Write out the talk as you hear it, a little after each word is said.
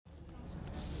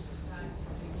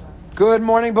Good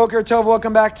morning, Boker Tov.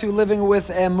 Welcome back to Living with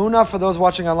Emunah. For those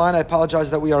watching online, I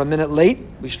apologize that we are a minute late.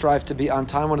 We strive to be on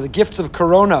time. One of the gifts of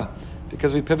Corona,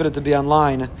 because we pivoted to be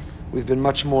online, we've been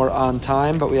much more on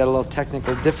time, but we had a little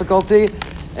technical difficulty.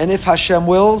 And if Hashem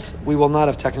wills, we will not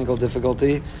have technical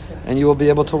difficulty, and you will be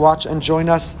able to watch and join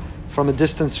us from a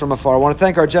distance from afar. I want to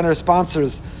thank our generous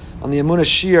sponsors on the Emunah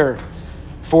Shir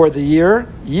for the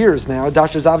years now,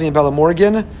 Dr. Zavi and Bella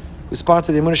Morgan, who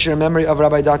sponsored the Emunah Shir in memory of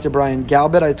Rabbi Dr. Brian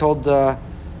Galbet. I told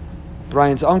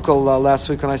Brian's uncle last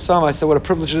week when I saw him, I said, what a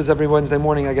privilege it is every Wednesday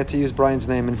morning I get to use Brian's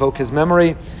name, invoke his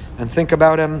memory, and think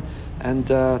about him, and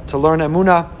to learn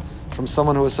Emunah from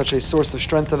someone who is such a source of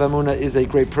strength of Emunah is a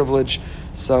great privilege.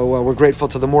 So we're grateful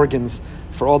to the Morgans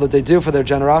for all that they do, for their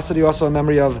generosity. Also in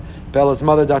memory of Bella's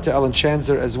mother, Dr. Ellen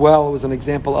Chanzer, as well. It was an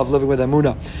example of living with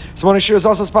Emunah. So Emunah Shir is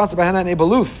also sponsored by Hannah and Abel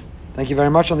Luth. Thank you very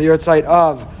much. On the yard site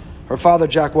of her father,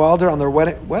 Jack Wilder, on their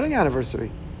wedding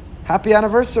anniversary. Happy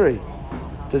anniversary.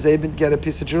 Does Abe get a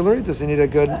piece of jewelry? Does he need I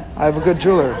have a good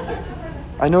jeweler.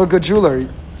 I know a good jeweler.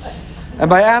 And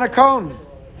by Anna Cohn,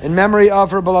 in memory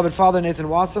of her beloved father, Nathan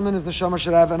Wasserman, is the Neshama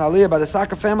should have an Aliyah. By the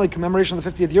Saka family, commemoration of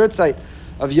the 50th yard site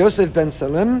of Yosef ben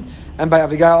Salim. And by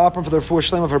Abigail Opram for the refuah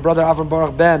shlema of her brother, Avram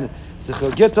Baruch ben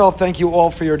Zichel Gittel. Thank you all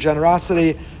for your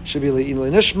generosity. Should be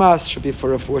Le'ilui Nishmas, should be for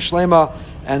refuah shlema,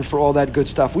 and for all that good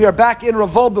stuff. We are back in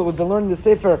Revolba. We've been learning the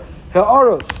Sefer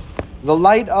Ha'aros, the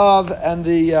light of and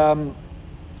the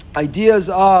ideas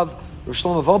of Rav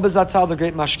Shlomo Volba Zatzal, the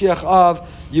great Mashgiach of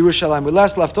Yerushalayim. We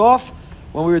last left off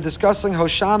when we were discussing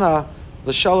Hoshana,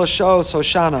 the Shalosh Shos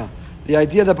Hoshana, the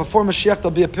idea that before Mashiach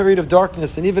there'll be a period of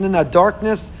darkness, and even in that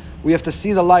darkness, we have to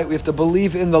see the light, we have to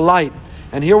believe in the light.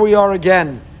 And here we are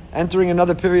again, entering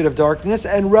another period of darkness,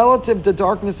 and relative to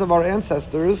darkness of our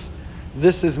ancestors,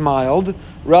 this is mild.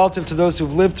 Relative to those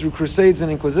who've lived through crusades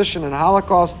and Inquisition and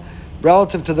Holocaust,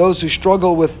 relative to those who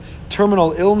struggle with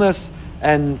terminal illness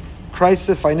and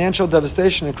crisis, financial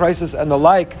devastation and crisis and the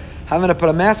like, having to put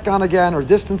a mask on again or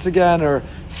distance again or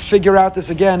figure out this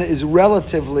again is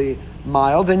relatively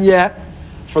mild. And yet,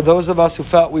 for those of us who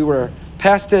felt we were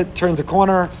past it, turned the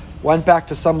corner, went back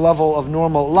to some level of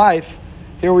normal life,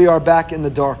 here we are back in the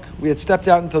dark. We had stepped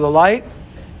out into the light,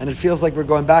 and it feels like we're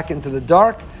going back into the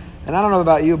dark. And I don't know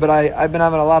about you, but I've been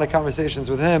having a lot of conversations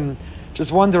with him,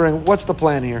 just wondering, what's the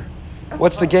plan here?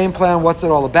 What's the game plan? What's it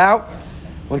all about?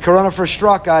 When Corona first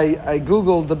struck, I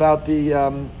Googled about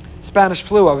the Spanish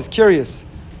flu. I was curious.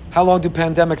 How long do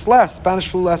pandemics last? Spanish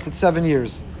flu lasted 7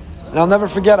 years. And I'll never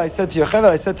forget, I said to Yocheved,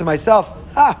 I said to myself,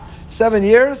 7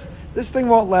 years? This thing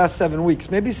won't last 7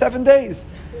 weeks, maybe 7 days.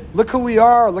 Look who we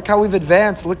are. Look how we've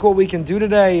advanced. Look what we can do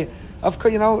today. Of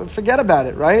course, forget about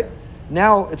it, right?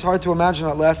 Now, it's hard to imagine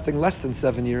it lasting less than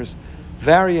 7 years.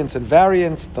 Variants and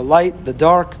variants, the light, the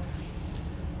dark.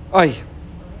 Oy.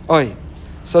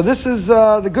 So this is,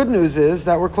 the good news is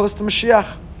that we're close to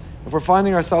Mashiach. If we're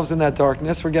finding ourselves in that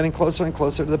darkness, we're getting closer and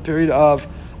closer to the period of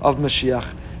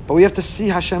Mashiach. But we have to see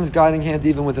Hashem's guiding hand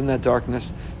even within that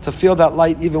darkness, to feel that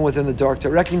light even within the dark, to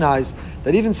recognize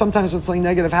that even sometimes when something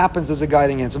negative happens, there's a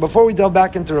guiding hand. So before we delve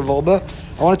back into Revolba,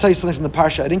 I want to tell you something from the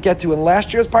Parsha I didn't get to in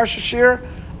last year's Parsha Shir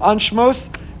on Shmos,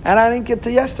 and I didn't get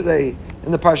to yesterday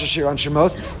in the Parsha Shir on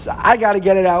Shmos. So I got to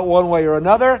get it out one way or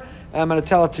another, and I'm going to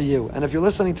tell it to you. And if you're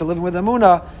listening to Living with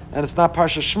Emunah, and it's not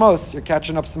Parsha Shmos, you're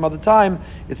catching up some other time,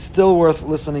 it's still worth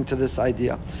listening to this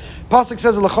idea. Pasuk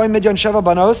says, L'choi Midyan Sheva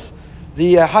Banos,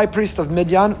 the high priest of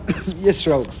Midyan,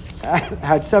 Yisro,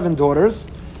 had 7 daughters.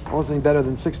 Only thing better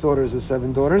than 6 daughters is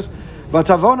 7 daughters.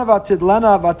 Vatavona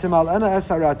vatidlana vatimalena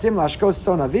esaratim lashkos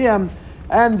tzon.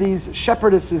 And these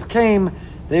shepherdesses came.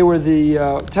 They were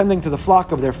the tending to the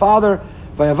flock of their father.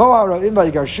 Vayavo ha'roim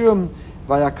vayigarshum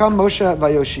vayakam Moshe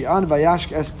vayoshian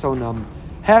vayashk es tzonam.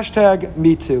 Hashtag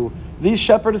me too. These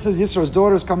shepherdesses, Yisro's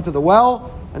daughters, come to the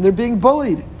well, and they're being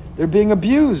bullied. They're being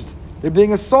abused. They're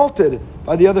being assaulted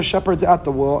by the other shepherds at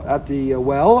the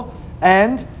well.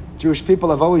 And Jewish people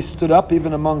have always stood up,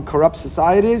 even among corrupt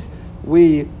societies.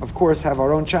 We, of course, have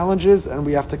our own challenges, and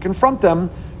we have to confront them.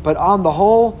 But on the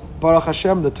whole, Baruch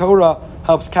Hashem, the Torah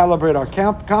helps calibrate our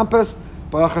compass.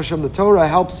 Baruch Hashem, the Torah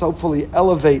helps hopefully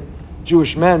elevate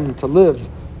Jewish men to live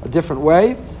a different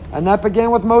way. And that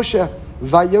began with Moshe.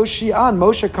 Vayoshian.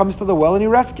 Moshe comes to the well and he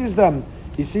rescues them.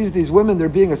 He sees these women, they're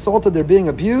being assaulted, they're being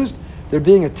abused, they're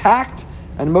being attacked,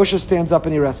 and Moshe stands up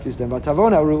and he rescues them.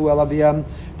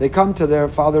 They come to their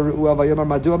father Reuel. Why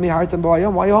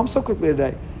are you home so quickly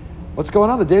today? What's going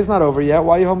on? The day's not over yet.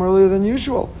 Why are you home earlier than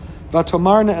usual?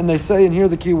 And they say, and here are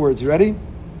the key words. You ready?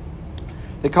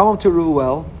 They come up to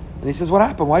Reuel, and he says, what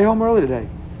happened? Why are you home early today?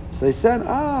 So they said,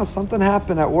 something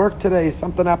happened at work today.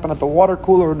 Something happened at the water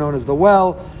cooler known as the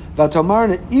well.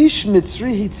 Vatomarna ish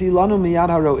mitzri hitzilanu miyad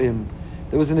haroim.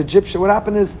 There was an Egyptian. What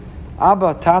happened is,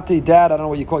 Abba, Tati, Dad, I don't know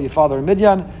what you call your father in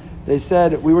Midian, they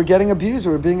said, we were getting abused,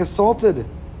 we were being assaulted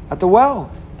at the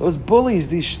well. Those bullies,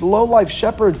 these low-life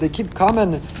shepherds, they keep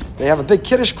coming. They have a big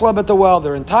kiddush club at the well.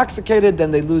 They're intoxicated. Then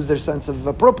they lose their sense of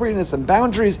appropriateness and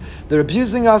boundaries. They're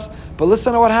abusing us. But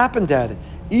listen to what happened, Dad.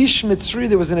 Ish Mitzri,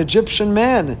 there was an Egyptian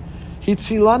man.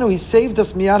 Hitzilanu, he saved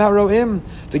us. Miyad haroim.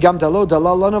 V'gam dalo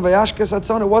dalalanu v'yashkes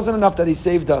atzon. It wasn't enough that he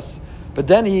saved us. But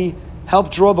then he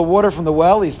helped draw the water from the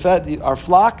well. He fed our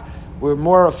flock. We're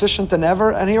more efficient than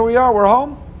ever. And here we are. We're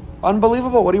home.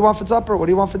 Unbelievable. What do you want for supper? What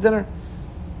do you want for dinner?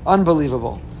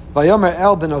 Unbelievable. Vayomer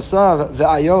El ben Osav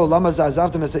ve'ayo lama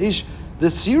za'azavtem es ha'ish.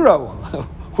 This hero,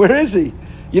 where is he? You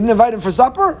didn't invite him for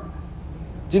supper?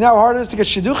 Do you know how hard it is to get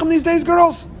shidduchim these days,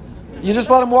 girls? You just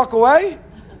let him walk away?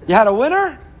 You had a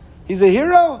winner? He's a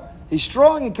hero? He's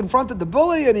strong. He confronted the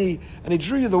bully and he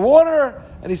drew you the water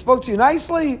and he spoke to you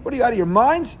nicely. What are you, out of your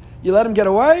minds? You let him get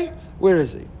away? Where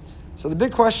is he? So the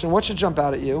big question, what should jump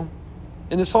out at you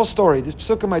in this whole story, this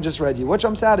psukim I just read you? What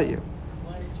jumps out at you?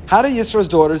 How did Yisro's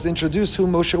daughters introduce who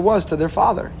Moshe was to their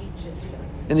father?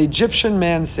 An Egyptian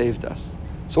man saved us.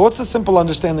 So what's the simple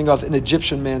understanding of an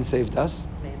Egyptian man saved us?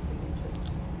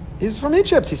 He's from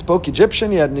Egypt. He spoke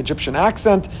Egyptian. He had an Egyptian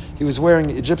accent. He was wearing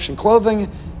Egyptian clothing.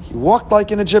 He walked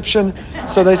like an Egyptian.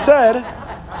 So they said,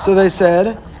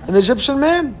 an Egyptian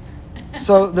man.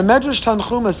 So the Medrash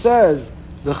Tanchuma says,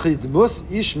 "V'chidmus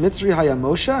ish mitzri haya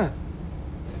Moshe."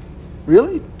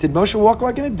 Really? Did Moshe walk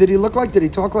like an? Did he look like? Did he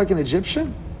talk like an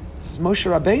Egyptian? This is Moshe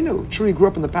Rabbeinu. True, he grew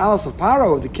up in the palace of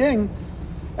Paro, of the king.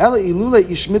 Rather, the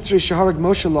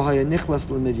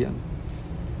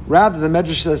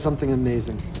Medrash says something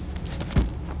amazing.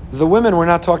 The women were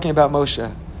not talking about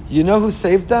Moshe. You know who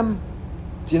saved them?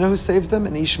 Do you know who saved them?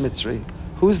 An Ish Mitzri.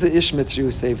 Who's the Ish Mitzri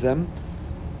who saved them?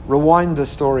 Rewind the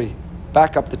story.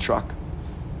 Back up the truck.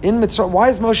 In Mitzrayim, why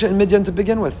is Moshe in Midian to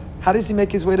begin with? How does he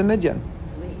make his way to Midian?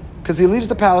 Because he leaves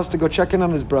the palace to go check in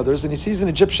on his brothers, and he sees an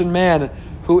Egyptian man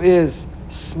who is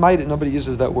smite. Nobody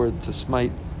uses that word to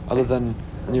smite, other than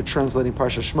when you're translating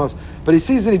Parsha Shmos. But he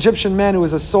sees an Egyptian man who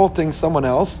is assaulting someone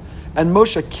else, and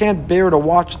Moshe can't bear to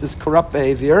watch this corrupt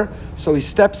behavior, so he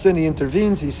steps in, he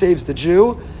intervenes, he saves the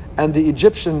Jew, and he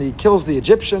kills the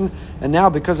Egyptian, and now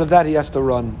because of that he has to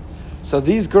run. So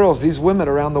these girls, these women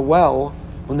around the well,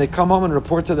 when they come home and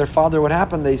report to their father what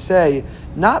happened, they say,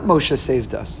 not Moshe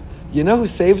saved us. You know who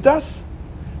saved us?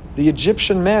 The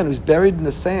Egyptian man who's buried in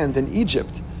the sand in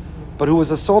Egypt, but who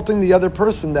was assaulting the other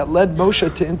person that led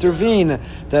Moshe to intervene,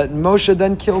 that Moshe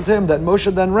then killed him, that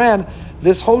Moshe then ran.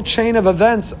 This whole chain of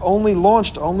events only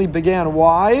began.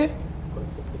 Why?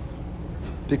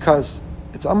 Because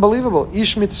it's unbelievable.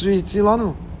 Ish Mitzri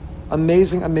Hitzilanu.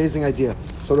 Amazing, amazing idea.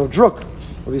 So Rav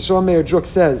Yisrael Meir Druk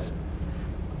says,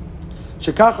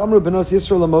 Shekach Amru Benos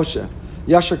Yisrael LaMoshe,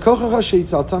 Yasher Kochacha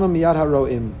Sheitzaltanu Miyad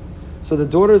HaRoim. So the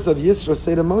daughters of Yisro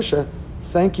say to Moshe,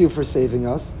 thank you for saving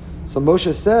us. So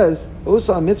Moshe says,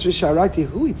 Osa Mitzri Sharakti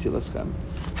Hu Itzilaschem.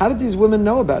 How did these women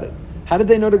know about it? How did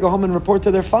they know to go home and report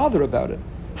to their father about it?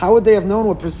 How would they have known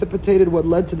what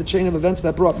led to the chain of events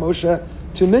that brought Moshe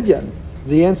to Midian?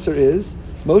 The answer is,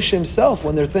 Moshe himself,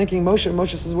 when they're thanking Moshe,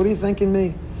 Moshe says, what are you thanking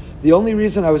me? The only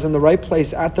reason I was in the right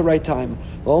place at the right time,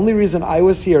 the only reason I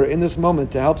was here in this moment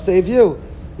to help save you,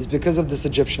 is because of this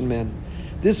Egyptian man.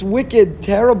 This wicked,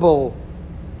 terrible,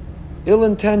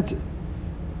 ill-intent,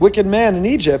 wicked man in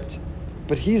Egypt,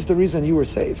 but he's the reason you were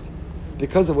saved.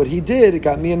 Because of what he did, it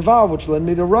got me involved, which led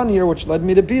me to run here, which led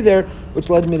me to be there, which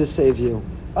led me to save you.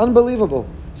 Unbelievable.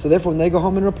 So therefore, when they go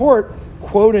home and report,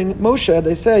 quoting Moshe,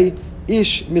 they say,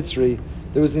 Ish Mitzri.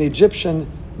 There was an Egyptian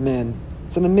man.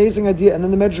 It's an amazing idea. And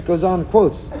then the Medrash goes on and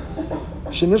quotes.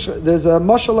 There's a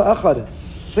mashal echad.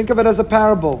 Think of it as a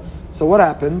parable. So what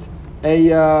happened?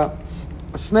 A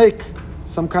snake,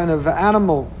 some kind of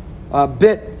animal,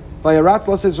 bit. So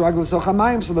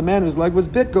the man whose leg was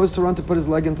bit goes to run to put his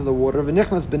leg into the water. When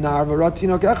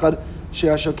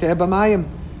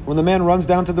the man runs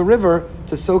down to the river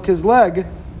to soak his leg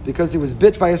because he was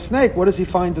bit by a snake, what does he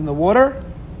find in the water?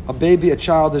 A baby, a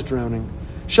child is drowning.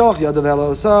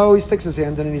 So he sticks his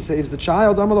hand in and he saves the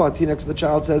child. Next to the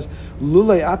child says,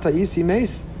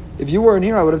 if you weren't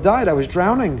here, I would have died. I was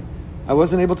drowning. I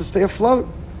wasn't able to stay afloat.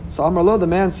 So Amar, the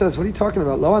man says, what are you talking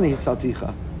about? Lo ani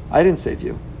hitzalticha. I didn't save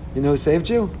you. You know who saved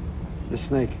you? The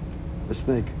snake. The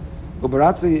snake.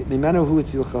 Ubaratzi mimenu hu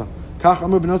hitzilcha. Kach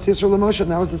amru b'nos Yisro LaMoshe.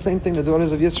 And that was the same thing. The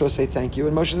daughters of Yisro say thank you.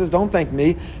 And Moshe says, don't thank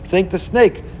me. Thank the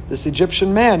snake, this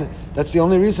Egyptian man. That's the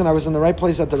only reason I was in the right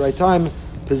place at the right time,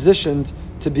 positioned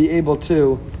to be able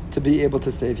to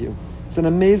save you. It's an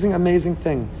amazing, amazing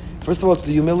thing. First of all, it's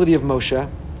the humility of Moshe.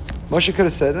 Moshe could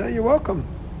have said, you're welcome.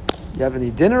 You have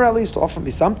any dinner at least? Offer me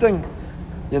something.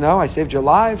 I saved your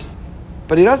lives.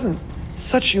 But he doesn't.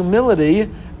 Such humility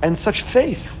and such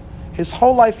faith. His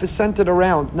whole life is centered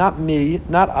around not me,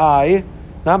 not I,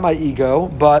 not my ego,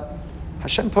 but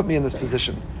Hashem put me in this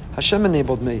position. Hashem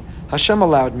enabled me. Hashem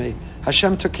allowed me.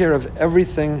 Hashem took care of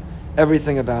everything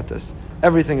about this.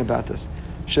 Everything about this.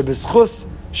 Shebischus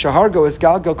shahargo is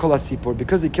galgal kol hasipur.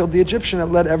 Because he killed the Egyptian, it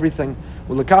led everything.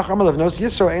 No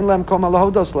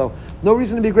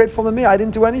reason to be grateful to me. I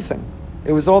didn't do anything.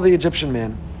 It was all the Egyptian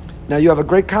man. Now you have a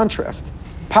great contrast.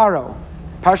 Paro.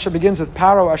 Parsha begins with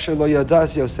Paro asher lo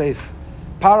yadas Yosef.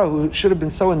 Paro, who should have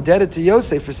been so indebted to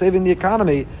Yosef for saving the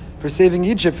economy, for saving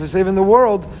Egypt, for saving the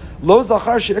world. Lo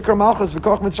zachar she'ikar malchus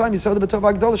v'koch Mitzrayim yisod b'tov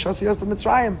ha'gdol sh'asi Yosef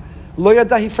Mitzrayim. Lo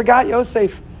yada, he forgot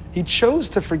Yosef. He chose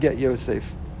to forget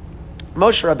Yosef.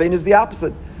 Moshe Rabbeinu is the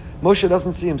opposite. Moshe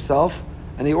doesn't see himself,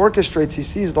 and he orchestrates, he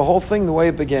sees the whole thing the way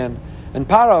it began. And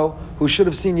Paro, who should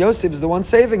have seen Yosef as the one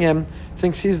saving him,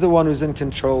 thinks he's the one who's in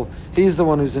control. He's the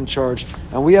one who's in charge.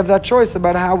 And we have that choice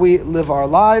about how we live our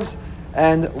lives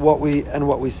and what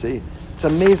we see. It's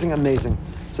amazing, amazing.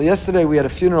 So yesterday we had a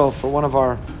funeral for one of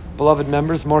our beloved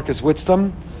members, Marcus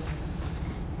Whitstam.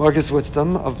 Marcus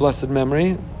Whitstam of blessed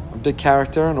memory, a big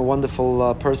character and a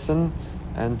wonderful person,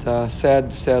 and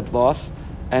sad loss.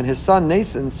 And his son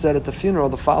Nathan said at the funeral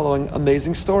the following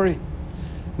amazing story.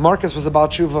 Marcus was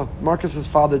about tshuva. Marcus's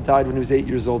father died when he was 8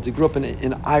 years old. He grew up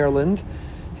in Ireland.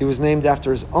 He was named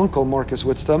after his uncle, Marcus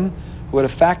Whitstam, who had a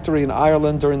factory in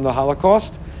Ireland during the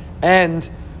Holocaust, and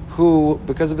who,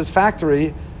 because of his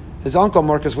factory, his uncle,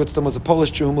 Marcus Whitstam, was a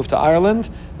Polish Jew who moved to Ireland,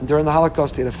 and during the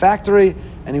Holocaust he had a factory,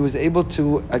 and he was able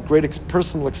to, at great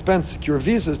personal expense, secure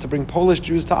visas to bring Polish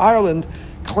Jews to Ireland,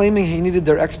 claiming he needed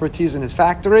their expertise in his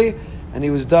factory, and he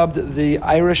was dubbed the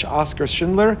Irish Oskar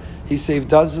Schindler. He saved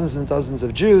dozens and dozens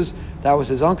of Jews. That was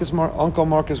his uncle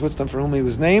Marcus Whitstam, for whom he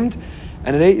was named.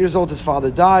 And at 8 years old, his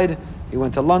father died. He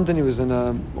went to London. He was in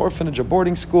an orphanage, a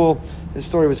boarding school. His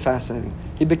story was fascinating.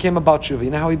 He became a Baal Tshuva. You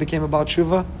know how he became a Baal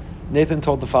Tshuva? Nathan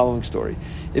told the following story.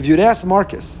 If you'd ask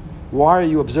Marcus, why are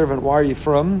you observant? Why are you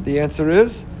from? The answer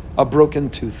is a broken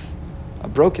tooth. A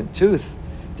broken tooth.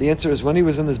 The answer is when he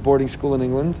was in this boarding school in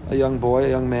England, a young boy, a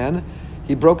young man,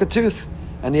 he broke a tooth.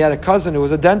 And he had a cousin who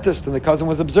was a dentist, and the cousin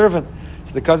was observant.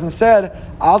 So the cousin said,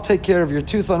 I'll take care of your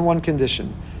tooth on one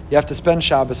condition. You have to spend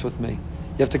Shabbos with me.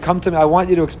 You have to come to me. I want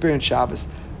you to experience Shabbos.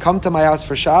 Come to my house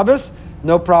for Shabbos.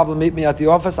 No problem. Meet me at the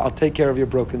office. I'll take care of your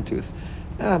broken tooth.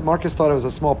 Marcus thought it was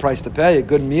a small price to pay. A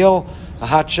good meal, a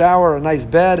hot shower, a nice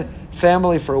bed,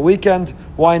 family for a weekend.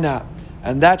 Why not?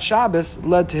 And that Shabbos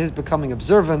led to his becoming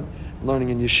observant, learning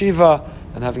in yeshiva,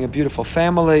 and having a beautiful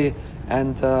family,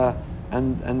 and the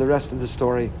rest of the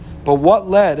story. But what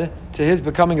led to his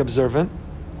becoming observant?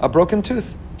 A broken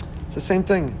tooth. It's the same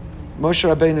thing. Moshe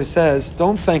Rabbeinu says,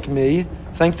 don't thank me,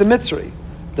 thank the Mitzri.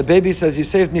 The baby says, you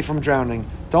saved me from drowning.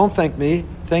 Don't thank me,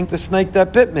 thank the snake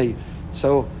that bit me.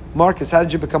 So, Marcus, how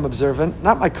did you become observant?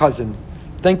 Not my cousin.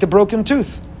 Thank the broken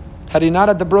tooth. Had he not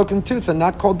had the broken tooth and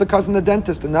not called the cousin the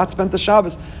dentist and not spent the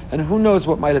Shabbos, and who knows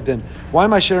what might have been. Why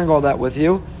am I sharing all that with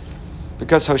you?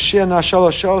 Because Hoshiana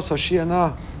Shalosh Shos,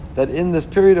 Hoshiana, that in this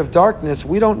period of darkness,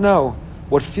 we don't know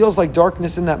what feels like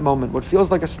darkness in that moment, what feels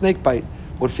like a snake bite,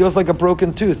 what feels like a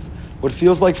broken tooth, what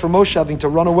feels like for Moshe having to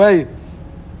run away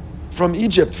from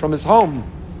Egypt, from his home,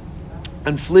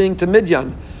 and fleeing to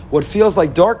Midian, what feels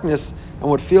like darkness and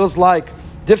what feels like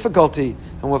difficulty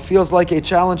and what feels like a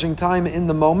challenging time in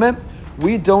the moment.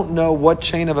 We don't know what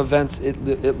chain of events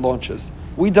it launches.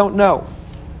 We don't know.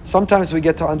 Sometimes we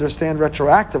get to understand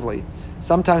retroactively.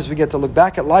 Sometimes we get to look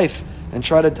back at life and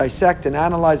try to dissect and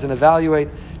analyze and evaluate,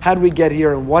 how did we get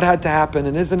here and what had to happen,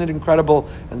 and isn't it incredible,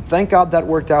 and thank God that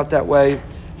worked out that way.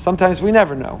 Sometimes we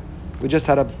never know. We just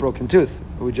had a broken tooth,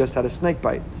 or we just had a snake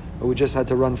bite, or we just had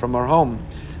to run from our home.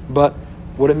 But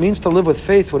what it means to live with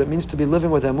faith, what it means to be living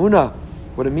with emunah,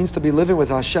 what it means to be living with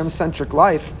a Hashem-centric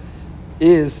life,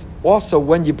 is also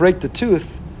when you break the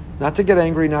tooth, not to get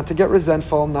angry, not to get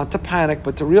resentful, not to panic,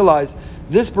 but to realize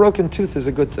this broken tooth is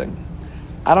a good thing.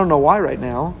 I don't know why right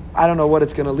now. I don't know what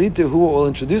it's going to lead to, who it will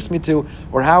introduce me to,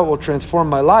 or how it will transform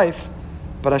my life,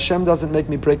 but Hashem doesn't make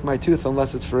me break my tooth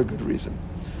unless it's for a good reason.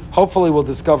 Hopefully we'll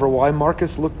discover why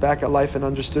Marcus looked back at life and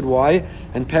understood why,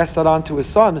 and passed that on to his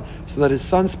son, so that his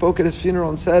son spoke at his funeral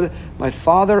and said, my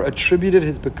father attributed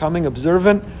his becoming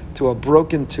observant to a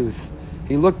broken tooth.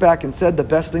 He looked back and said the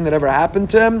best thing that ever happened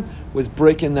to him was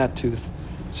breaking that tooth.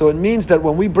 So it means that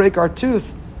when we break our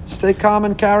tooth, stay calm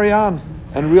and carry on,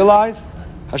 and realize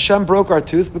Hashem broke our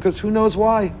tooth because who knows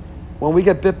why. When we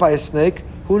get bit by a snake,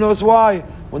 Who knows why?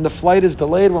 When the flight is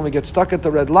delayed, when we get stuck at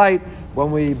the red light,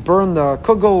 when we burn the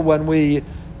kugel, when we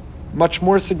much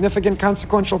more significant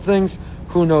consequential things,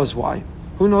 who knows why?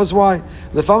 Who knows why?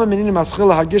 We're back in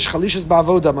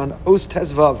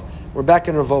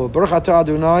Revolva. Baruch atah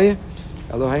Adonai,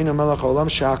 Eloheinu melech haolam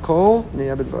she'hakol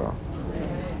niyeh b'dvaro.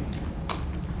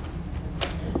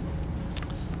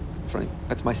 Funny,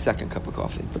 that's my second cup of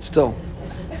coffee, but still,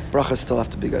 brachas still have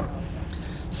to be good.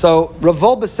 So Rav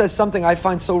Wolbe says something I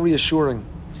find so reassuring.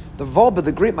 The Wolbe,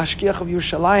 the great mashgiach of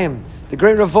Yerushalayim, the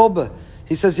great Rav Wolbe,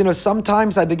 he says,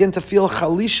 sometimes I begin to feel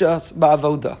chalisha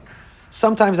ba'avoda.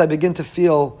 Sometimes I begin to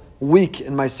feel weak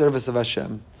in my service of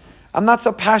Hashem. I'm not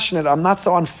so passionate, I'm not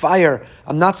so on fire,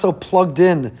 I'm not so plugged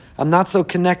in, I'm not so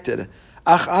connected.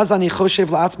 I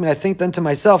think then to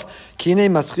myself, I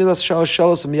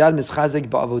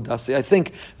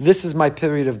think this is my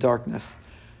period of darkness.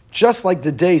 Just like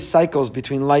the day cycles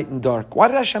between light and dark. Why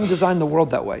did Hashem design the world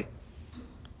that way?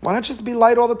 Why not just be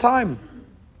light all the time?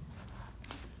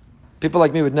 People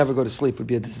like me would never go to sleep. It would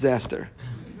be a disaster.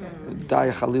 Would die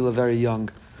Chalila very young.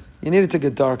 You need it to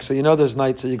get dark, so there's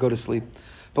night, so you go to sleep.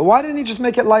 But why didn't he just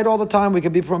make it light all the time? We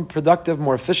could be more productive,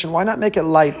 more efficient. Why not make it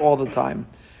light all the time?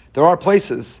 There are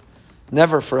places,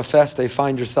 never for a fast day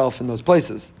find yourself in those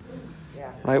places,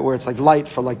 right? Where it's like light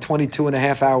for like 22 and a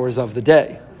half hours of the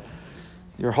day.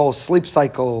 Your whole sleep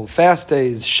cycle, fast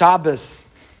days, Shabbos,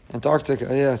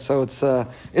 Antarctica, so it's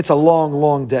a long,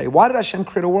 long day. Why did Hashem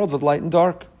create a world with light and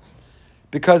dark?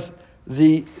 Because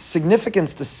the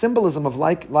significance, the symbolism of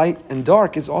light and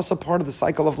dark is also part of the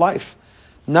cycle of life.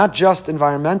 Not just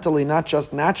environmentally, not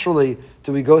just naturally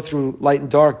do we go through light and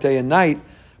dark, day and night,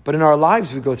 but in our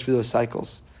lives we go through those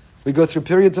cycles. We go through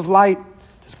periods of light.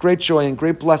 There's great joy and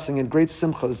great blessing and great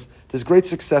simchas. There's great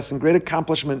success and great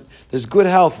accomplishment. There's good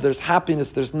health. There's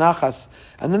happiness. There's nachas.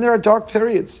 And then there are dark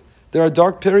periods. There are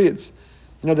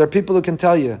people who can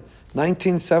tell you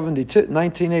 1972,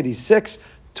 1986,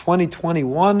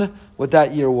 2021, what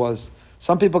that year was.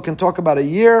 Some people can talk about a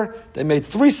year. They made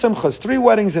 3 simchas, 3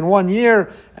 weddings in 1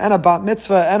 year, and a bat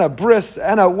mitzvah, and a bris,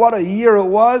 what a year it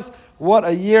was. What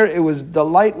a year it was. The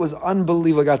light was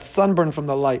unbelievable. I got sunburned from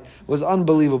the light. It was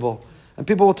unbelievable. And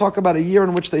people will talk about a year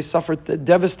in which they suffered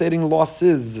devastating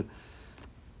losses.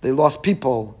 They lost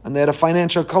people, and they had a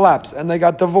financial collapse, and they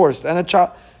got divorced, and a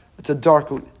child. It's a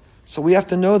dark. So we have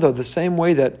to know, though, the same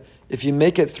way that if you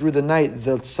make it through the night,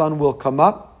 the sun will come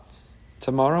up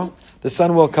tomorrow. The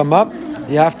sun will come up.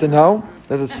 You have to know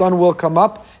that the sun will come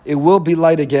up. It will be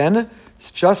light again.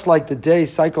 It's just like the day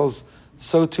cycles,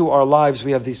 so too our lives,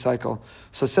 we have these cycles.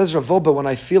 So says Rav Wolbe, when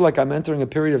I feel like I'm entering a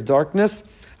period of darkness,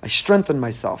 I strengthen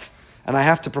myself. And I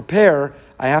have to prepare,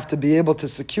 I have to be able to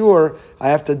secure, I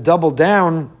have to double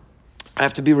down, I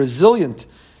have to be resilient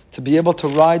to be able to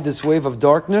ride this wave of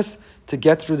darkness, to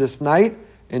get through this night,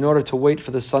 in order to wait for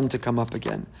the sun to come up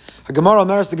again. The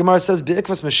Gemara says,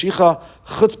 Be'ikvas Mashiach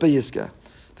chutzpah yizkeh.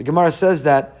 The Gemara says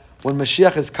that when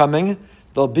Mashiach is coming,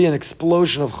 there'll be an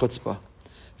explosion of chutzpah.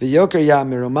 V'yoker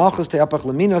ya'amiru malchus te'apach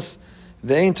leminos,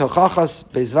 ve'ein tochachas,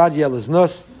 be'zvad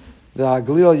yeliznus,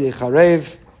 ve'aglil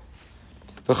yecharev,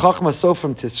 v'chachma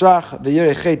sofrim tisrach,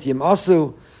 ve'yerechet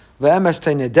yimasu, ve'emes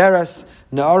te'nederes,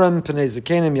 na'arim p'nei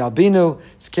zekenim yalbinu,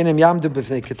 zekenim yamdu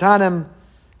b'fnei ketanim,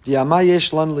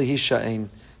 v'yamayesh lan lihisha'ein.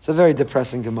 It's a very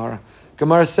depressing Gemara.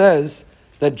 Gemara says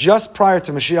that just prior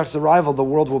to Mashiach's arrival, the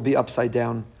world will be upside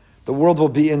down. The world will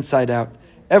be inside out.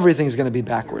 Everything's going to be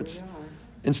backwards.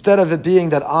 Instead of it being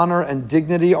that honor and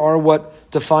dignity are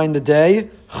what define the day,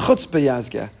 chutzpah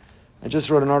yazgeh. I just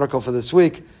wrote an article for this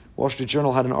week. Wall Street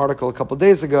Journal had an article a couple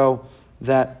days ago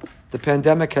that the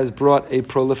pandemic has brought a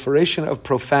proliferation of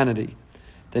profanity.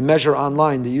 They measure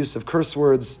online the use of curse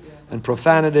words and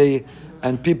profanity,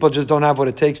 and people just don't have what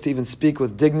it takes to even speak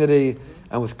with dignity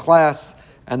and with class,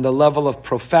 and the level of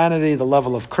profanity, the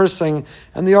level of cursing.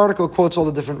 And the article quotes all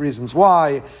the different reasons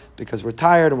why, because we're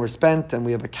tired and we're spent and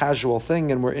we have a casual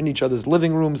thing and we're in each other's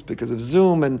living rooms because of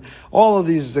Zoom and all of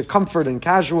these comfort and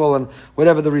casual and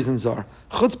whatever the reasons are.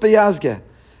 Chutzpah yazgeh.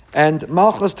 And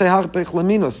malchus teharpech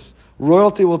leminus.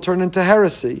 Royalty will turn into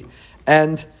heresy.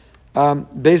 And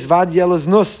bezvad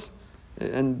yeliznus.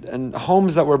 And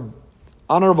homes that were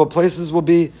honorable places will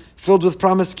be filled with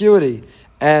promiscuity,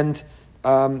 and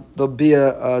there'll be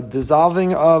a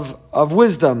dissolving of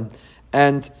wisdom,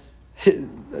 and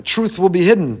truth will be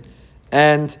hidden,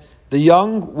 and the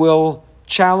young will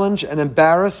challenge and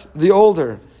embarrass the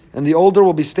older, and the older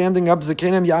will be standing up.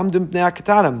 Zekenim yamdim bnei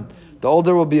ketanim. The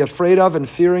older will be afraid of and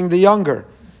fearing the younger.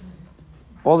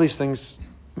 All these things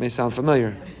may sound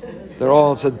familiar. They're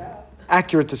all, it's an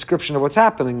accurate description of what's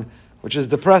happening, which is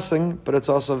depressing, but it's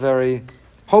also very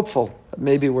hopeful.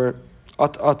 Maybe we're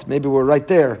Maybe we're right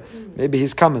there. Maybe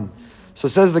he's coming. So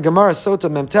says the Gemara, Sota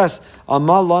Memtes,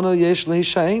 Amal lana yesh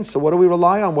lehishayin. So what do we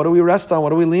rely on? What do we rest on? What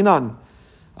do we lean on?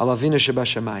 Alavina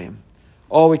shebashamayim.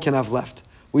 All we can have left.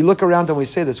 We look around and we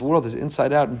say this world is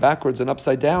inside out and backwards and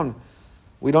upside down.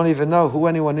 We don't even know who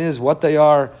anyone is, what they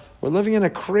are. We're living in a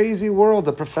crazy world.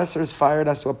 The professor is fired,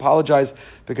 has to apologize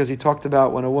because he talked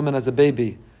about when a woman has a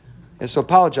baby. He has to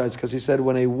apologize because he said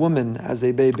when a woman has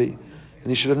a baby. And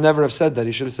he should have never have said that.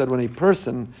 He should have said when a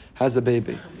person has a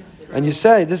baby. And you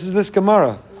say, this is this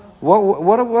Gemara. What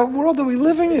world are we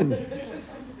living in?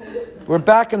 We're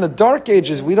back in the dark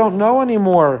ages. We don't know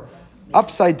anymore.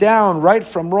 Upside down, right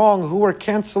from wrong, who we're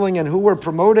canceling and who we're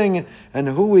promoting and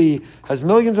who has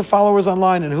millions of followers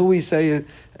online and who we say,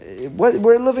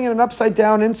 we're living in an upside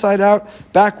down, inside out,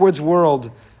 backwards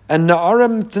world. And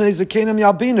na'arim tnei zakenim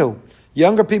yalbinu.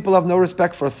 Younger people have no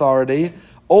respect for authority.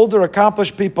 Older,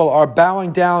 accomplished people are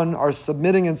bowing down, are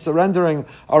submitting and surrendering,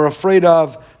 are afraid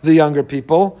of the younger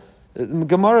people.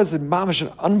 Gemara is an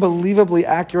unbelievably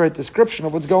accurate description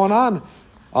of what's going on.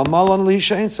 So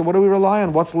what do we rely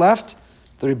on? What's left?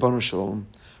 The Ribbonu Shalom.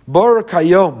 Bor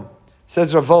Kayom,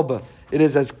 says Rav Wolbe, it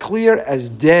is as clear as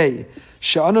day.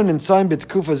 It's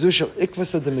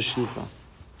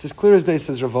as clear as day,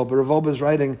 says Rav Wolbe. Rav Wolbe is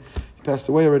writing, he passed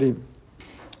away already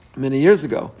many years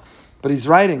ago, but he's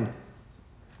writing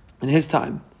in his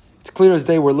time. It's clear as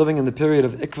day we're living in the period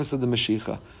of Ikvasa de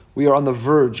Mashiach. We are on the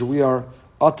verge. We are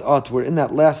we're in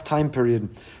that last time period.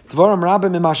 Dvaram Rabbi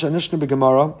Mimasha Nishnu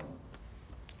B'Gemara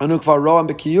Anu Kvar Roam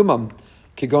B'Kiyumam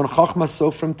Kigon Chachma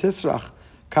Sofrim Tisrach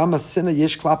Kama Sina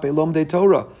Yesh Klap Elom De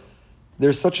Torah.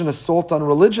 There's such an assault on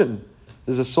religion.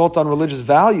 There's assault on religious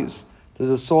values.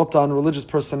 There's assault on religious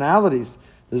personalities.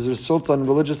 There's assault on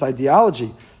religious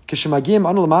ideology.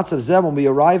 When we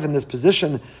arrive in this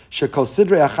position, where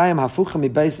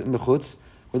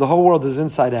the whole world is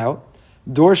inside out,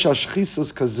 we're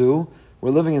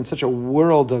living in such a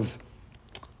world of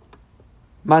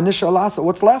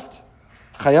what's left?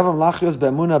 The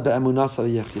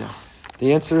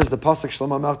answer is the pasuk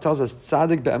Shlomo Melech tells us,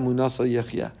 Tzadik be'emunaso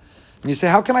yechya. And you say,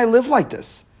 how can I live like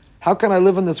this? How can I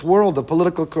live in this world of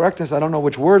political correctness? I don't know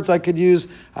which words I could use.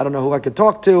 I don't know who I could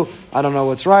talk to. I don't know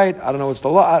what's right. I don't know what's the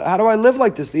law. How do I live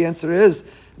like this? The answer is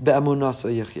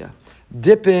be'emunasa yichya.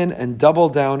 Dip in and double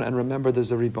down and remember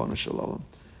there's a Ribbonu Shalom.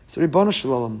 It's a Ribbonu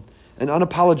Shalom. And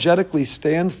unapologetically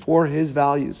stand for his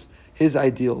values, his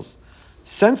ideals.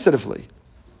 Sensitively.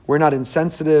 We're not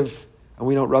insensitive and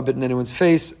we don't rub it in anyone's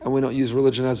face and we don't use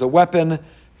religion as a weapon.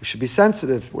 We should be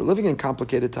sensitive. We're living in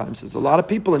complicated times. There's a lot of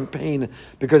people in pain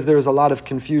because there is a lot of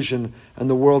confusion and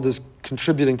the world is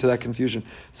contributing to that confusion.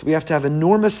 So we have to have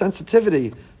enormous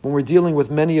sensitivity when we're dealing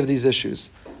with many of these issues.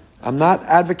 I'm not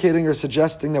advocating or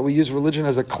suggesting that we use religion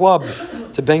as a club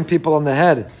to bang people on the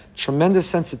head. Tremendous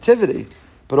sensitivity,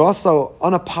 but also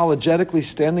unapologetically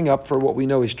standing up for what we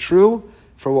know is true,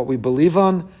 for what we believe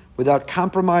on, without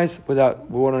compromise, without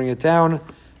watering it down,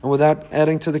 and without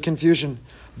adding to the confusion.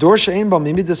 Dor she'ein ba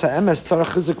mimidas ha'emes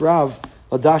tzarach chizuk rav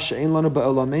ladash she'ein lanu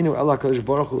ba'olamenu ela kadosh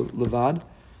baruch hu levad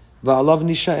va'alav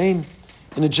nisha'ein.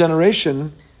 In a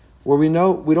generation where we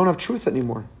know we don't have truth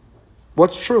anymore.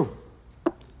 What's true?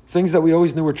 Things that we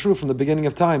always knew were true from the beginning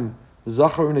of time.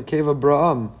 Zachar u'nekeva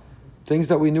bra'am. Things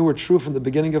that we knew were true from the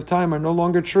beginning of time are no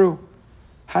longer true.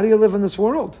 How do you live in this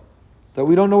world that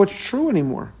we don't know what's true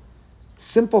anymore?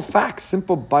 Simple facts,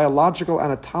 simple biological,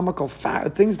 anatomical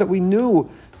things that we knew.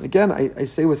 Again, I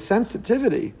say with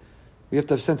sensitivity. We have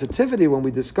to have sensitivity when we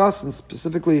discuss, and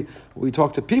specifically when we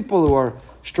talk to people who are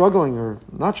struggling or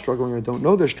not struggling or don't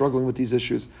know they're struggling with these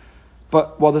issues.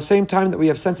 But while at the same time that we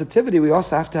have sensitivity, we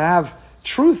also have to have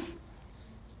truth.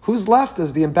 Who's left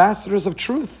as the ambassadors of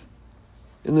truth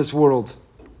in this world?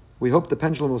 We hope the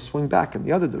pendulum will swing back in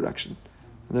the other direction.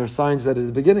 And there are signs that it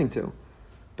is beginning to.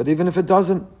 But even if it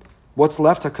doesn't, what's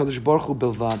left? HaKadosh Baruch Hu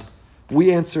bilvad.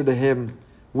 We answer to Him.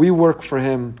 We work for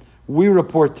Him. We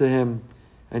report to Him.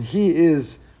 And He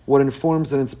is what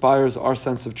informs and inspires our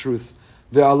sense of truth.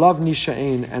 Ve'alav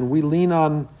nisha'ein. And we lean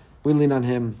on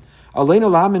Him. Aleinu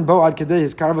la'amin bo ad kedei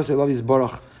hizkarvas elav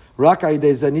yizbarach. Rak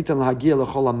ha'idei zeh nitan l'hagia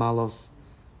l'chol ha'malos.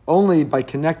 Only by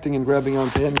connecting and grabbing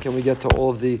onto Him can we get to all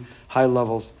of the high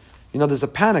levels. You know, there's a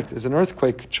panic. There's an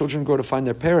earthquake. Children go to find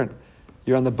their parent.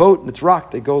 You're on the boat and it's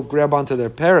rocked. They go grab onto their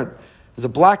parent. There's a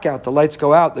blackout. The lights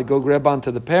go out. They go grab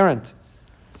onto the parent.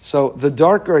 So the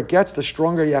darker it gets, the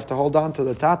stronger you have to hold on to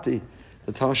the tati.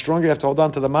 The stronger you have to hold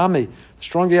on to the mami. The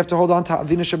stronger you have to hold on to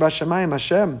Avinu Shebashamayim,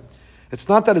 Hashem. It's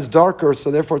not that it's darker, so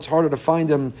therefore it's harder to find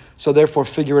Him, so therefore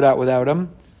figure it out without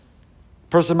Him. A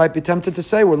person might be tempted to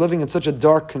say, we're living in such a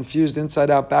dark, confused,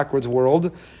 inside-out, backwards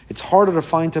world. It's harder to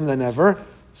find Him than ever.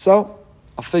 So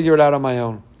I'll figure it out on my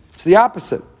own. It's the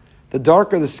opposite. The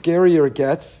darker, the scarier it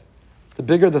gets, the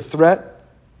bigger the threat,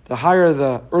 the higher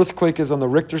the earthquake is on the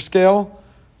Richter scale,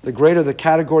 the greater the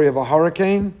category of a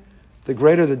hurricane, the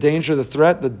greater the danger, the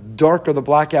threat, the darker the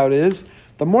blackout is,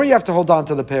 the more you have to hold on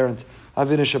to the parent.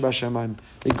 Avinu Shabbat.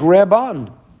 They grab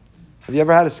on. Have you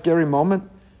ever had a scary moment?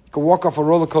 You can walk off a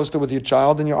roller coaster with your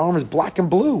child and your arm is black and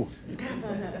blue.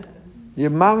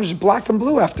 Your mom is black and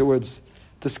blue afterwards.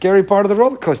 The scary part of the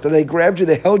roller coaster. They grabbed you,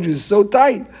 they held you so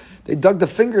tight. They dug the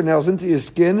fingernails into your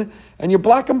skin and you're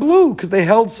black and blue because they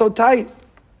held so tight.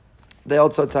 They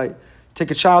held so tight.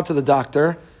 Take a child to the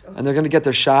doctor and they're going to get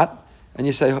their shot and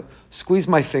you say, squeeze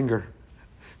my finger.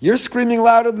 You're screaming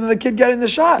louder than the kid getting the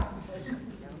shot.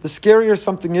 The scarier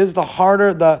something is, the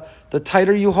harder, the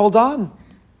tighter you hold on.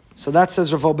 So that,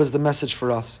 says Rav Wolbe, is the message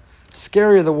for us.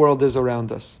 Scarier the world is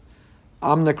around us.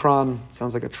 Omicron,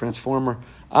 sounds like a transformer.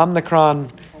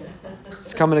 Omicron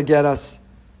is coming to get us.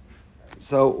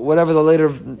 So whatever the later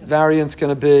variant's going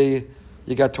to be,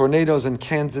 you got tornadoes in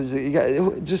Kansas. You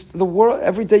got just the world.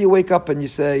 Every day you wake up and you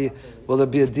say, will there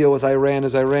be a deal with Iran?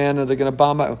 Is Iran, are they going to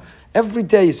bomb? Every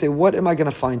day you say, what am I going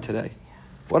to find today?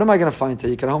 What am I going to find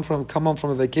today? You come home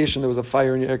from a vacation, there was a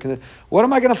fire in your air conditioner. What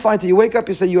am I going to find today? You wake up,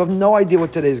 you say, you have no idea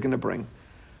what today is going to bring.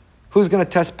 Who's going to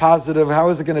test positive? How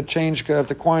is it going to change? I have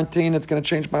to quarantine. It's going to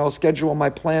change my whole schedule, my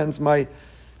plans,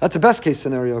 That's the best case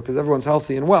scenario because everyone's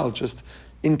healthy and well, just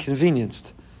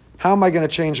inconvenienced. How am I going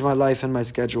to change my life and my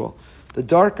schedule? The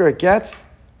darker it gets,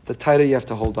 the tighter you have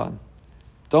to hold on.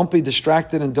 Don't be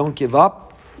distracted and don't give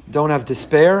up. Don't have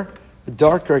despair. The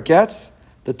darker it gets,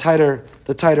 the tighter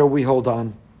we hold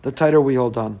on. The tighter we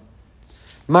hold on.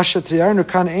 Masha tiyarnu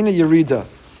kan eina yerida.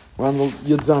 We're on the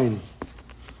Yud Zayin.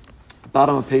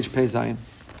 Bottom of page Pei Zayin.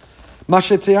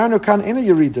 Masha tiyarnu kan eina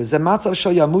yerida. Ze matzav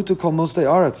shel yamutu kol mostei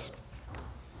aretz.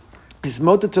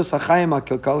 Hismotetus hachayim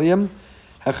hakelkaliyim,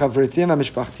 hachavritiyim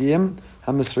hamishpachtiyim,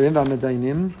 hamisriyim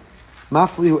v'hamedainim.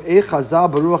 Maflihu eich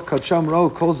hazal baruch kadsham ro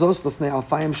kol zos lefnei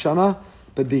alfayim shana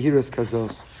bebihiris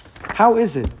kazos. How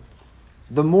is it?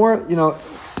 The more,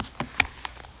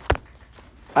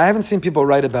 I haven't seen people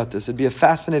write about this. It'd be a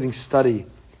fascinating study.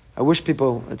 I wish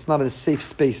it's not a safe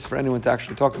space for anyone to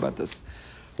actually talk about this.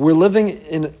 We're living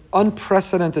in an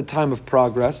unprecedented time of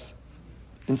progress.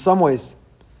 In some ways,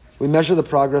 we measure the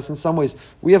progress. In some ways,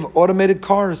 we have automated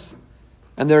cars,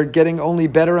 and they're getting only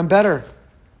better and better. And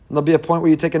there'll be a point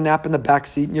where you take a nap in the back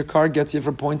seat, and your car gets you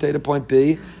from point A to point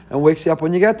B, and wakes you up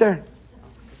when you get there.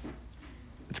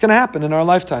 It's going to happen in our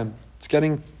lifetime. It's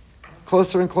getting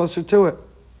closer and closer to it.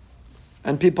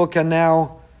 And people can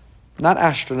now, not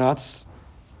astronauts,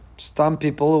 some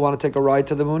people who want to take a ride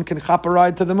to the moon can hop a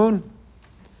ride to the moon.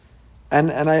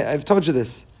 And I've told you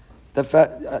this.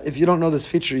 If you don't know this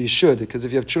feature, you should, because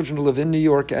if you have children who live in New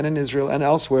York and in Israel and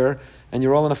elsewhere, and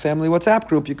you're all in a family WhatsApp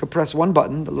group, you could press one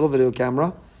button, the little video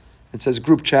camera, it says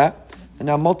group chat, and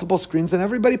now multiple screens, and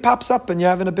everybody pops up, and you're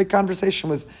having a big conversation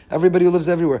with everybody who lives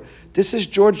everywhere. This is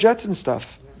George Jetson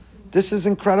stuff. This is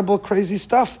incredible, crazy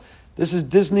stuff. This is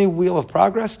Disney Wheel of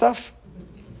Progress stuff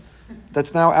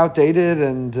that's now outdated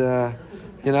and,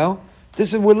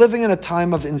 we're living in a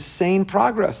time of insane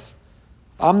progress.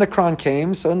 Omicron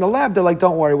came, so in the lab, they're like,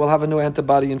 don't worry, we'll have a new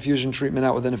antibody infusion treatment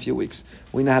out within a few weeks.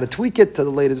 We know how to tweak it to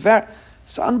the latest variant.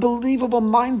 It's unbelievable,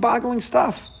 mind-boggling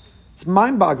stuff. It's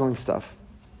mind-boggling stuff.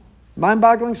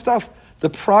 Mind-boggling stuff. The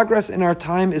progress in our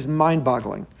time is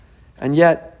mind-boggling. And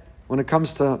yet, when it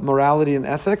comes to morality and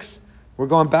ethics, we're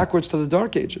going backwards to the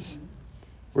Dark Ages.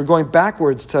 We're going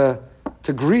backwards to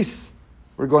Greece.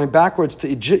 We're going backwards to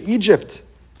Egypt,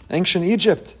 ancient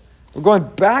Egypt. We're going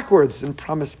backwards in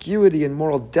promiscuity and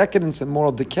moral decadence and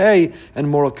moral decay and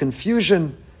moral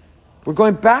confusion. We're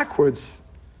going backwards.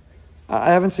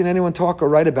 I haven't seen anyone talk or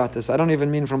write about this. I don't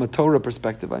even mean from a Torah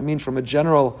perspective. I mean from a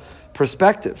general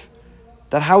perspective.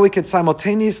 That how we could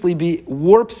simultaneously be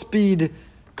warp speed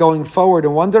going forward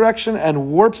in one direction and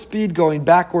warp speed going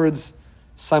backwards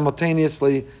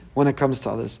simultaneously when it comes to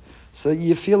others. So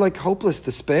you feel like hopeless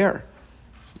despair.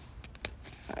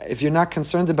 If you're not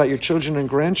concerned about your children and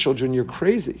grandchildren, you're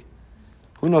crazy.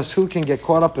 Who knows who can get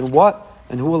caught up in what,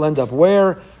 and who will end up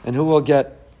where, and who will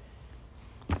get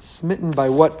smitten by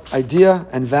what idea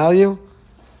and value.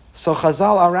 So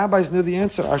Chazal, our rabbis knew the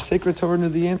answer. Our sacred Torah knew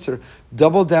the answer.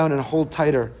 Double down and hold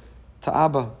tighter to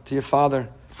Abba, to your father.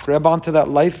 Grab onto that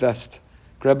life vest.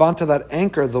 Grab onto that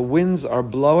anchor. The winds are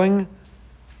blowing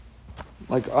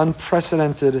like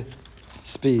unprecedented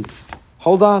speeds.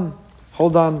 Hold on.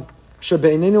 Hold on. So our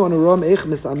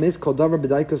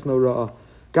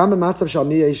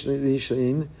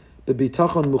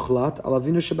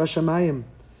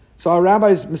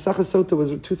rabbis, Mesachas Sota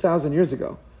was 2,000 years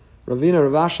ago.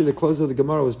 Ravina, Rav Ashi, the close of the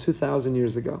Gemara was 2,000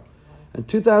 years ago. And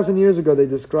 2,000 years ago, they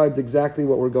described exactly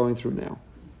what we're going through now.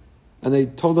 And they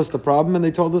told us the problem, and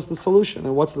they told us the solution.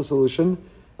 And what's the solution?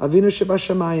 Avinu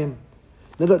Shebashamayim.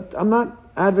 Now, I'm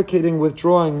not advocating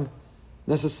withdrawing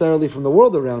necessarily from the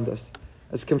world around us.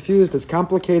 As confused, as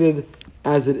complicated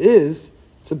as it is,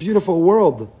 it's a beautiful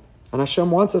world. And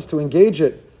Hashem wants us to engage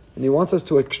it, and He wants us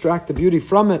to extract the beauty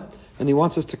from it, and He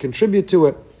wants us to contribute to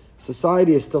it.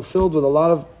 Society is still filled with a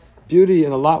lot of beauty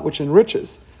and a lot which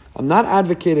enriches. I'm not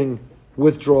advocating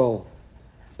withdrawal,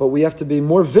 but we have to be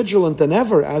more vigilant than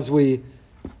ever as we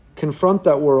confront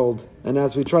that world and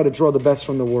as we try to draw the best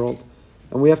from the world.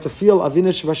 And we have to feel Avinu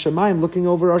Shebashamayim looking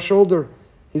over our shoulder.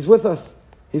 He's with us.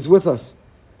 He's with us.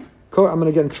 I'm going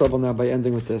to get in trouble now by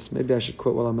ending with this. Maybe I should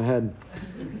quit while I'm ahead.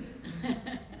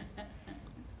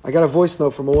 I got a voice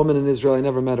note from a woman in Israel. I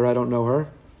never met her. I don't know her.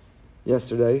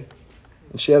 Yesterday.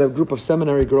 And she had a group of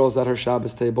seminary girls at her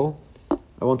Shabbos table.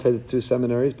 I won't tell you the two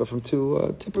seminaries, but from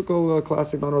two typical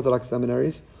classic non-Orthodox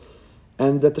seminaries.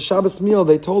 And at the Shabbos meal,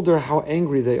 they told her how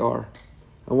angry they are.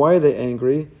 And why are they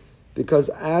angry? Because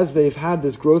as they've had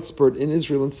this growth spurt in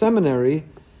Israel and seminary,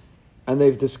 and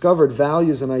they've discovered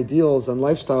values and ideals and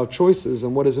lifestyle choices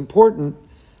and what is important,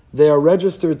 they are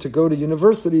registered to go to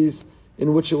universities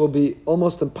in which it will be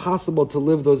almost impossible to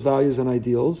live those values and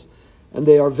ideals. And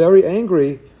they are very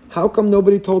angry. How come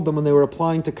nobody told them when they were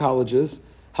applying to colleges?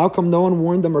 How come no one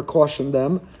warned them or cautioned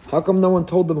them? How come no one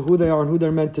told them who they are and who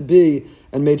they're meant to be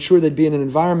and made sure they'd be in an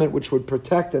environment which would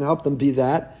protect and help them be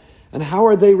that? And how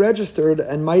are they registered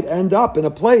and might end up in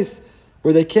a place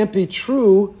where they can't be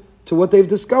true to what they've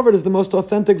discovered is the most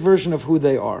authentic version of who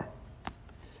they are?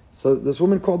 So this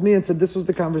woman called me and said this was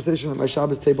the conversation at my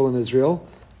Shabbos table in Israel.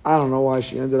 I don't know why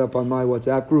she ended up on my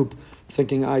WhatsApp group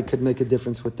thinking I could make a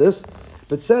difference with this.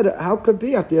 But said, how could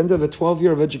be at the end of a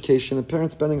 12-year of education, a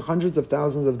parent spending hundreds of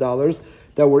thousands of dollars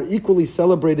that we're equally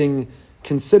celebrating,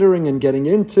 considering and getting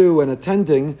into and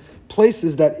attending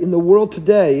places that in the world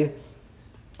today,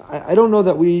 I don't know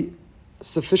that we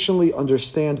sufficiently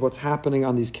understand what's happening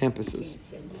on these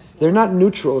campuses. They're not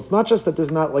neutral. It's not just that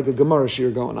there's not like a Gemara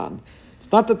shir going on.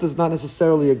 It's not that there's not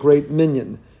necessarily a great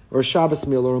minyan or a Shabbos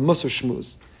meal or a Musar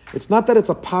shmuz. It's not that it's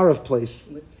a parav place.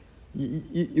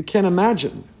 You can't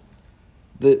imagine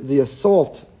the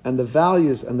assault and the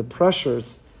values and the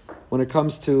pressures when it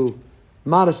comes to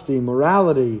modesty,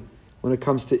 morality, when it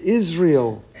comes to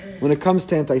Israel, when it comes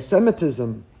to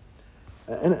anti-Semitism.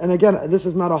 And again, this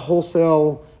is not a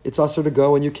wholesale, it's usher to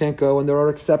go and you can't go and there are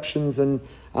exceptions and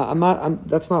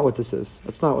that's not what this is.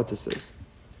 That's not what this is.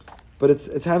 But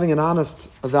it's having an honest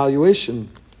evaluation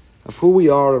of who we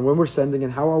are and when we're sending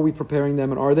and how are we preparing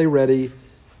them and are they ready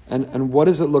and what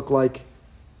does it look like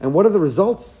and what are the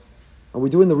results? Are we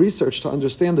doing the research to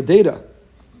understand the data?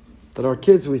 That our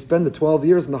kids, we spend the 12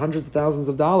 years and the hundreds of thousands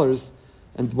of dollars,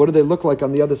 and what do they look like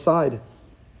on the other side?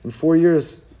 In 4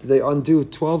 years, do they undo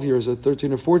 12 years or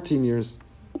 13 or 14 years?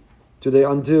 Do they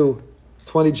undo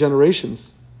 20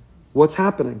 generations? What's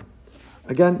happening?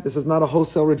 Again, this is not a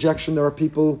wholesale rejection. There are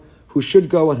people who should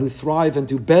go and who thrive and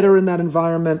do better in that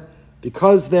environment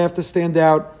because they have to stand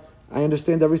out. I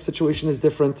understand every situation is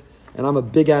different, and I'm a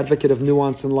big advocate of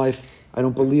nuance in life. I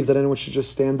don't believe that anyone should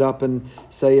just stand up and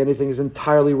say anything is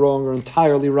entirely wrong or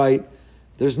entirely right.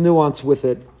 There's nuance with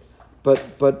it.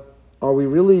 But are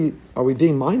we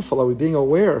being mindful? Are we being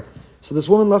aware? So this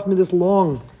woman left me this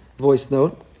long voice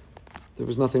note. There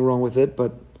was nothing wrong with it,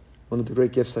 but one of the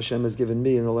great gifts Hashem has given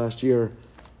me in the last year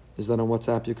is that on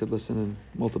WhatsApp you could listen in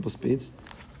multiple speeds.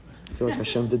 I feel like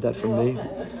Hashem did that for me.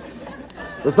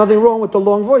 There's nothing wrong with the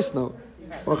long voice note.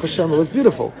 Well, Hashem, it was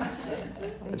beautiful.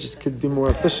 I just could be more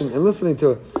efficient in listening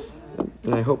to it.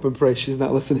 And I hope and pray she's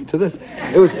not listening to this.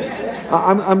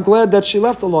 I'm glad that she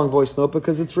left a long voice note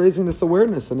because it's raising this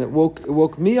awareness and it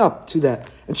woke me up to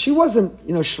that. And she wasn't,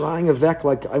 shrying a vek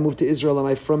like I moved to Israel and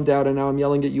I frummed out and now I'm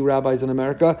yelling at you rabbis in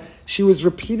America. She was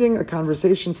repeating a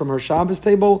conversation from her Shabbos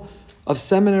table of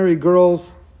seminary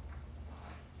girls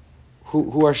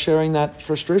who are sharing that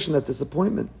frustration, that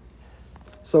disappointment.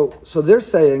 So they're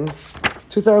saying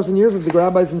 2,000 years ago, the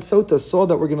rabbis in Sota saw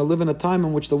that we're going to live in a time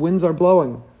in which the winds are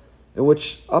blowing, in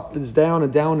which up is down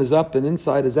and down is up and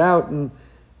inside is out. And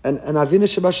Avinu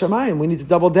Shebashamayim, we need to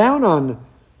double down on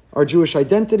our Jewish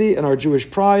identity and our Jewish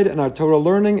pride and our Torah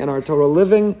learning and our Torah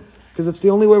living, because it's the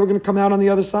only way we're going to come out on the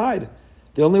other side.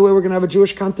 The only way we're going to have a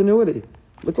Jewish continuity.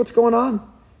 Look what's going on.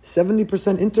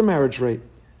 70% intermarriage rate.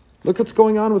 Look what's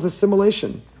going on with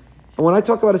assimilation. And when I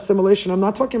talk about assimilation, I'm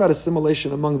not talking about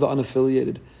assimilation among the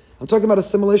unaffiliated. I'm talking about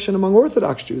assimilation among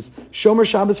Orthodox Jews, Shomer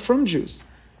Shabbos from Jews,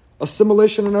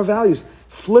 assimilation in our values.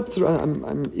 Flip through.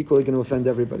 I'm equally going to offend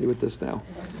everybody with this now.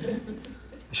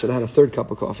 I should have had a third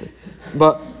cup of coffee.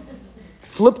 But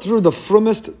flip through the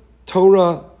frummest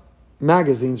Torah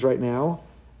magazines right now,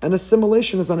 and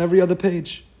assimilation is on every other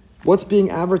page. What's being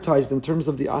advertised in terms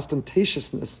of the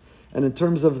ostentatiousness and in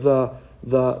terms of the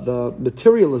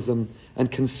materialism and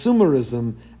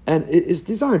consumerism, and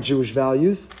these aren't Jewish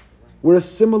values. We're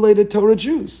assimilated Torah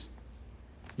Jews.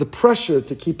 The pressure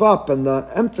to keep up and the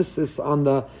emphasis on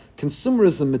the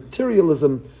consumerism,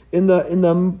 materialism, in the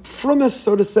frummest,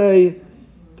 so to say,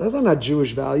 those are not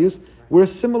Jewish values. We're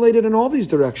assimilated in all these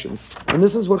directions. And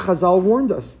this is what Chazal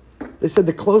warned us. They said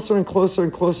the closer and closer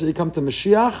and closer you come to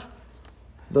Mashiach,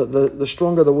 the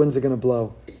stronger the winds are going to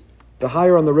blow. The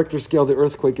higher on the Richter scale the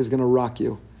earthquake is going to rock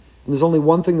you. And there's only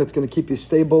one thing that's going to keep you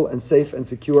stable and safe and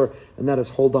secure, and that is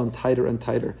hold on tighter and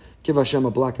tighter. Give Hashem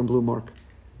a black and blue mark.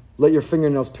 Let your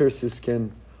fingernails pierce his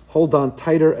skin. Hold on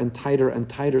tighter and tighter and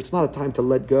tighter. It's not a time to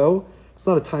let go. It's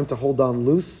not a time to hold on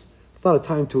loose. It's not a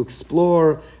time to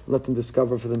explore and let them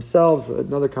discover for themselves.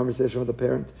 Another conversation with a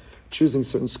parent choosing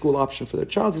certain school option for their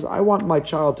child. He says, I want my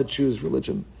child to choose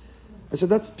religion. I said,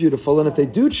 that's beautiful. And if they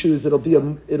do choose, it'll be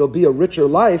a richer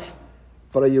life.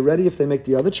 But are you ready if they make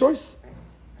the other choice?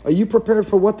 Are you prepared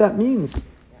for what that means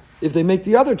if they make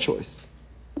the other choice?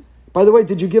 By the way,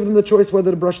 did you give them the choice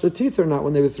whether to brush their teeth or not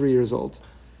when they were 3 years old?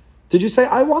 Did you say,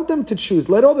 I want them to choose,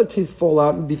 let all their teeth fall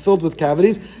out and be filled with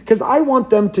cavities, because I want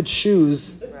them to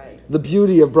choose the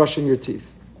beauty of brushing your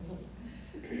teeth?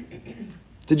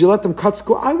 Did you let them cut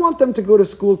school? I want them to go to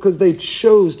school because they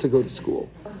chose to go to school.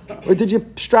 Or did you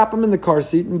strap them in the car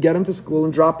seat and get them to school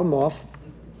and drop them off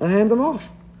and hand them off?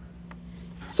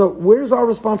 So where's our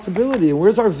responsibility and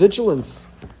where's our vigilance?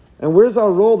 And where's our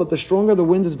role that the stronger the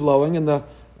wind is blowing and the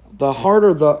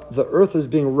harder the earth is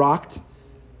being rocked,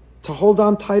 to hold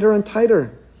on tighter and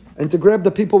tighter, and to grab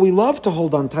the people we love to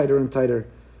hold on tighter and tighter.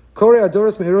 We need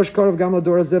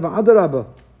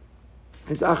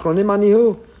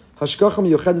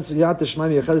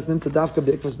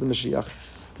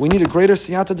a greater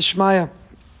siyata d'shmaya.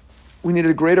 We need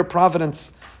a greater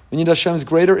providence. We need Hashem's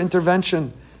greater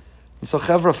intervention. And so,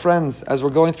 Chevra, friends, as we're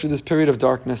going through this period of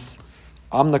darkness,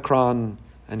 Omicron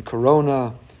and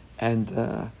Corona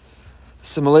and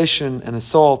assimilation and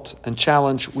assault and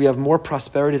challenge, we have more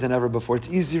prosperity than ever before. It's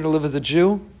easier to live as a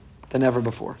Jew than ever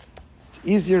before. It's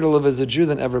easier to live as a Jew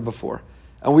than ever before.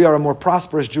 And we are a more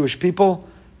prosperous Jewish people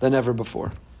than ever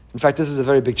before. In fact, this is a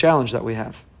very big challenge that we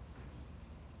have.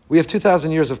 We have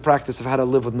 2,000 years of practice of how to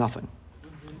live with nothing.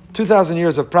 2,000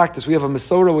 years of practice. We have a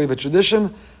Masorah, we have a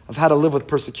tradition of how to live with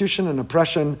persecution and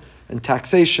oppression and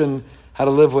taxation, how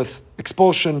to live with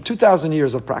expulsion. 2,000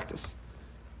 years of practice.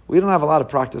 We don't have a lot of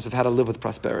practice of how to live with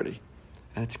prosperity.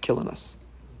 And it's killing us.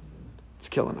 It's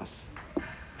killing us.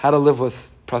 How to live with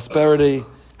prosperity,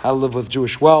 how to live with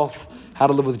Jewish wealth, how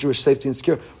to live with Jewish safety and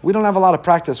security. We don't have a lot of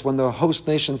practice when the host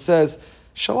nation says,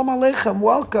 Shalom Aleichem,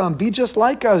 welcome, be just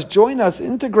like us, join us,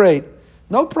 integrate.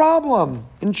 No problem,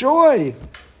 enjoy.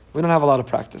 We don't have a lot of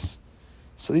practice.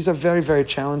 So these are very, very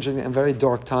challenging and very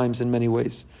dark times in many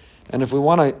ways. And if we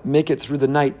want to make it through the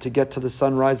night to get to the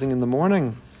sun rising in the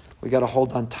morning, we got to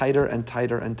hold on tighter and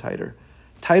tighter and tighter.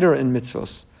 Tighter in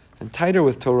mitzvos, and tighter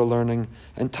with Torah learning,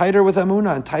 and tighter with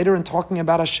Emunah, and tighter in talking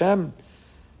about Hashem.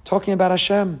 Talking about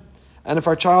Hashem. And if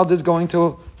our child is going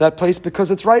to that place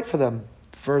because it's right for them,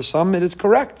 for some it is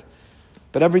correct.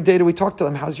 But every day do we talk to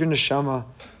them, how's your neshama?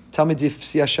 Tell me, do you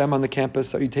see Hashem on the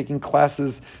campus? Are you taking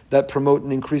classes that promote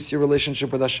and increase your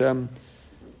relationship with Hashem?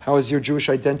 How is your Jewish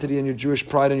identity and your Jewish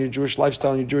pride and your Jewish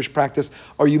lifestyle and your Jewish practice?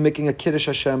 Are you making a kiddush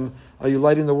Hashem? Are you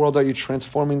lighting the world? Are you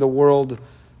transforming the world?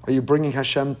 Are you bringing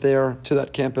Hashem there to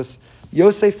that campus?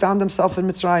 Yosef found himself in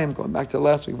Mitzrayim. Going back to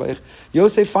last week,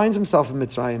 Yosef finds himself in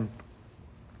Mitzrayim.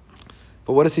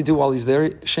 But what does he do while he's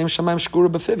there? Shem Shamayim Shkura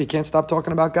B'fiv. He can't stop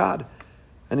talking about God.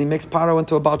 And he makes Paro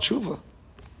into a Baal Tshuva.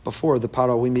 Before the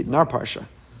Paro we meet in our Parsha.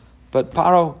 But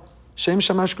Paro, Shem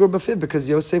Shamayim Shkura B'fiv, because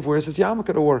Yosef wears his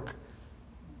yarmulke to work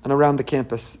and around the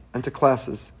campus and to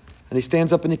classes. And he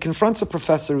stands up and he confronts a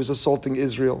professor who's assaulting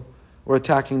Israel or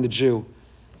attacking the Jew.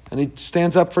 And he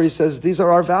stands up he says, these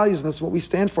are our values and this is what we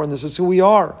stand for and this is who we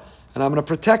are. And I'm going to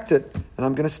protect it and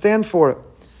I'm going to stand for it.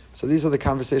 So these are the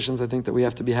conversations I think that we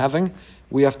have to be having.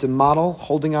 We have to model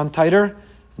holding on tighter,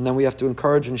 and then we have to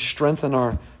encourage and strengthen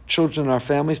our children and our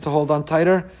families to hold on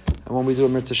tighter. And when we do,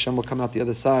 Amir Tashem will come out the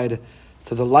other side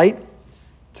to the light.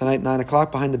 Tonight, 9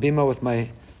 o'clock, behind the bima with my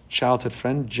childhood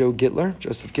friend, Joseph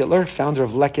Gittler, founder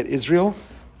of Leket Israel,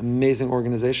 amazing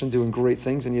organization, doing great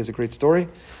things, and he has a great story.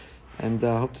 And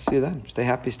hope to see you then. Stay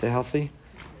happy, stay healthy,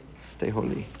 stay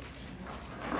holy.